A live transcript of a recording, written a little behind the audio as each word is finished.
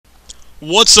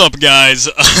What's up, guys?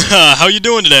 How you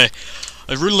doing today?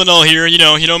 Rudelinol here, you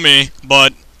know me,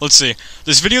 but let's see.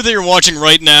 This video that you're watching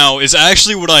right now is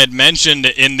actually what I had mentioned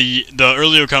in the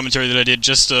earlier commentary that I did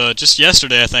just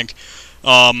yesterday, I think,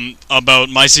 about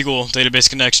MySQL database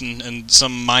connection and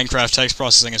some Minecraft text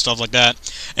processing and stuff like that.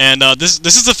 And this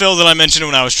is the fail that I mentioned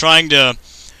when I was trying to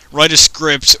write a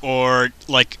script, or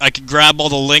like I could grab all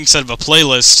the links out of a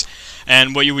playlist.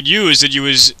 And what you would use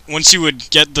is once you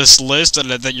would get this list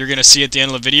that you're gonna see at the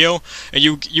end of the video, and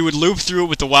you would loop through it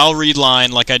with the while read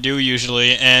line like I do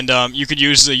usually, and you could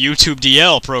use the YouTube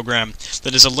DL program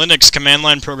that is a Linux command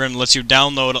line program that lets you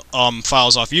download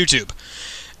files off YouTube.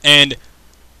 And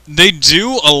they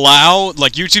do allow,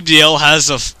 like, YouTube DL has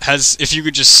if you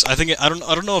could just, I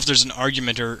don't know if there's an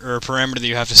argument or a parameter that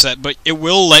you have to set, but it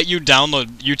will let you download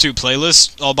YouTube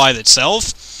playlists all by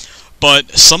itself.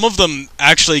 But some of them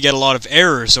actually get a lot of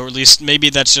errors, or at least maybe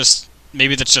that's just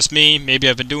me. Maybe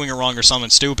I've been doing it wrong or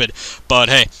something stupid. But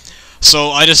hey,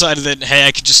 so I decided that hey,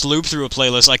 I could just loop through a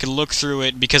playlist. I could look through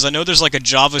it because I know there's like a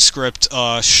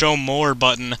JavaScript show more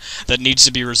button that needs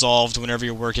to be resolved whenever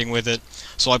you're working with it.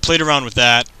 So I played around with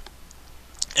that.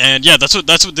 And yeah, that's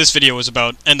what this video was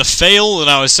about. And the fail that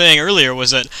I was saying earlier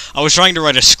was that I was trying to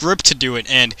write a script to do it,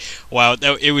 and wow,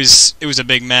 it was a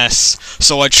big mess.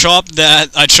 So I chopped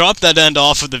that end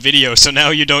off of the video, so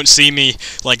now you don't see me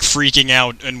like freaking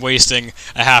out and wasting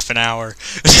a half an hour.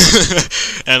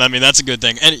 And I mean, that's a good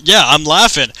thing. And yeah, I'm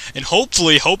laughing, and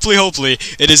hopefully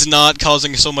it is not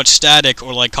causing so much static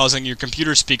or like causing your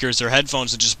computer speakers or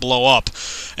headphones to just blow up,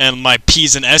 and my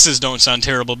P's and S's don't sound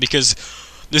terrible, because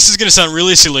this is going to sound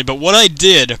really silly, but what I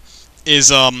did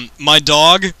is, my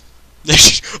dog...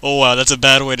 Oh wow, that's a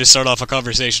bad way to start off a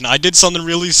conversation. I did something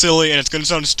really silly, and it's going to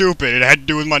sound stupid. It had to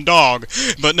do with my dog.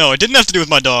 But no, it didn't have to do with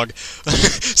my dog.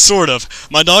 Sort of.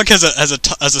 My dog has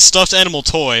a stuffed animal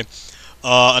toy.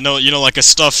 Like a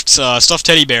stuffed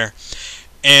teddy bear.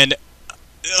 And...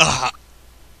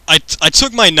 I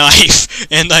took my knife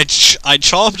and I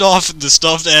chopped off the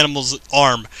stuffed animal's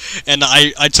arm, and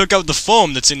I took out the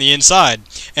foam that's in the inside,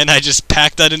 and I just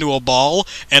packed that into a ball,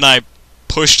 and I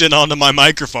pushed it onto my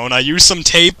microphone. I used some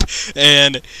tape,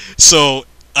 and so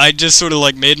I just sort of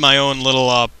like made my own little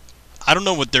I don't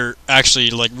know what they're actually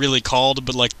like really called,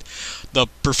 but like the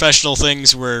professional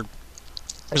things where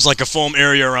there's like a foam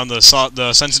area around the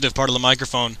sensitive part of the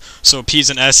microphone, so P's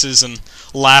and S's and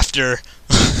laughter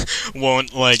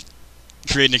won't like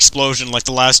create an explosion like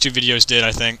the last two videos did,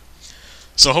 I think.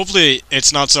 So hopefully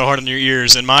it's not so hard on your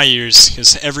ears and my ears,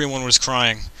 because everyone was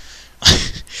crying.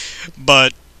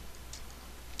 But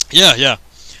yeah.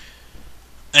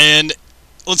 And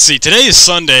let's see, today is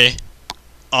Sunday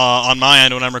on my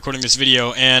end when I'm recording this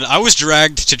video, and I was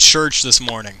dragged to church this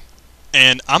morning.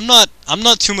 And I'm not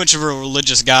too much of a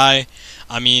religious guy.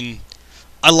 I mean,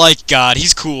 I like God,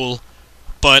 he's cool,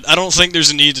 but I don't think there's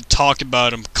a need to talk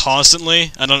about him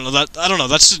constantly. I don't know,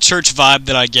 that's the church vibe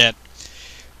that I get.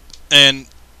 And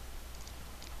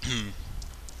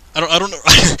I don't know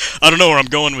I don't know where I'm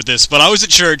going with this, but I was at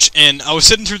church and I was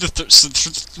sitting through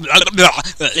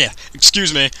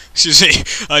excuse me,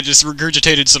 I just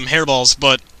regurgitated some hairballs,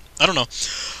 but I don't know.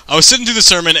 I was sitting through the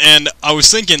sermon and I was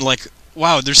thinking, like,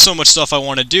 wow, there's so much stuff I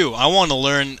want to do. I want to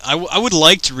learn. I would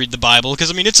like to read the Bible, because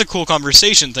I mean, it's a cool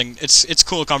conversation thing. It's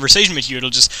cool conversation with you to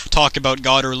just talk about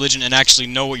God or religion and actually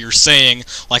know what you're saying.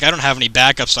 Like, I don't have any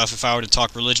backup stuff if I were to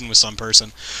talk religion with some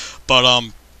person. But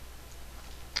I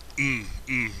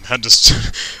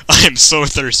am so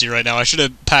thirsty right now. I should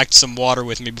have packed some water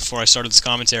with me before I started this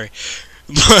commentary.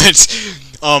 But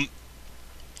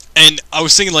and I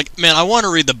was thinking, like, man, I want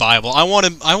to read the Bible. I want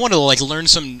to like learn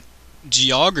some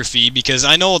geography, because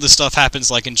I know all this stuff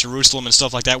happens like in Jerusalem and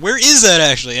stuff like that. Where is that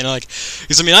actually? And like,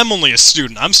 because I mean, I'm only a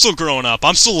student. I'm still growing up.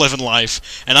 I'm still living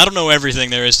life, and I don't know everything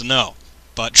there is to know.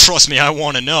 But trust me, I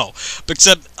want to know. But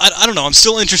except, I don't know, I'm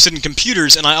still interested in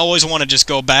computers, and I always want to just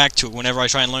go back to it whenever I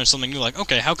try and learn something new. Like,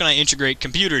 okay, how can I integrate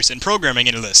computers and programming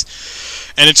into this?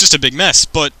 And it's just a big mess.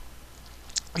 But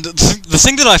the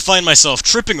thing that I find myself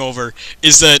tripping over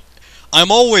is that I'm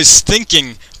always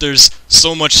thinking there's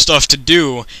so much stuff to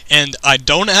do, and I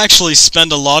don't actually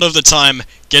spend a lot of the time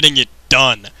getting it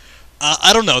done.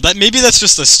 I don't know, maybe that's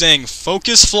just a staying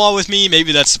focused flaw with me,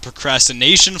 maybe that's a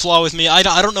procrastination flaw with me, I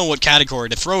don't know what category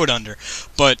to throw it under,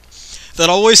 but that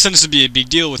always tends to be a big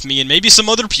deal with me, and maybe some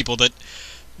other people, that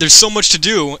there's so much to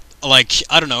do. Like,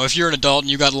 I don't know, if you're an adult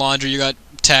and you got laundry, you got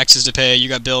taxes to pay, you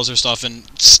got bills or stuffing?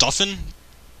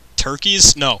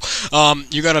 Turkeys? No.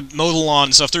 You gotta mow the lawn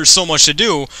and stuff. There's so much to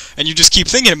do, and you just keep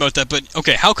thinking about that, but,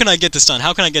 okay, how can I get this done?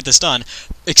 How can I get this done?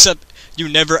 Except you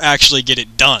never actually get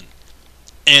it done.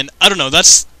 And, I don't know,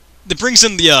 that's it brings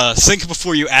in the think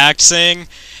before you act saying,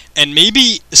 and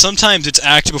maybe sometimes it's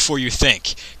act before you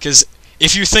think, because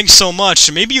if you think so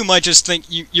much, maybe you might just think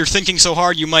you're thinking so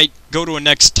hard you might go to a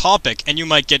next topic and you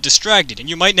might get distracted and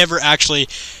you might never actually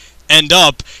end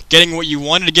up getting what you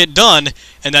wanted to get done,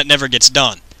 and that never gets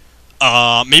done.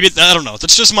 Maybe, I don't know,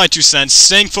 that's just my 2 cents.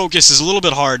 Staying focused is a little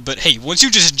bit hard, but hey, once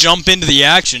you just jump into the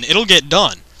action, it'll get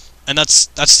done. And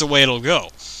that's the way it'll go.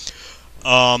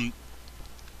 And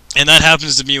that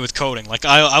happens to me with coding. Like,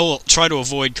 I will try to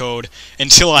avoid code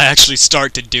until I actually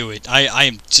start to do it. I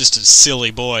am just a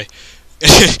silly boy.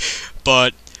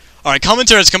 But, alright,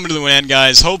 commentary is coming to the end,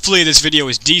 guys. Hopefully this video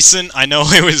was decent. I know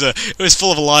it was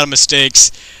full of a lot of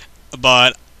mistakes,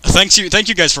 but thank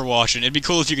you guys for watching. It'd be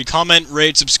cool if you could comment,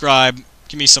 rate, subscribe,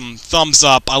 give me some thumbs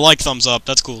up. I like thumbs up,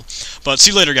 that's cool. But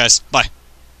see you later, guys. Bye.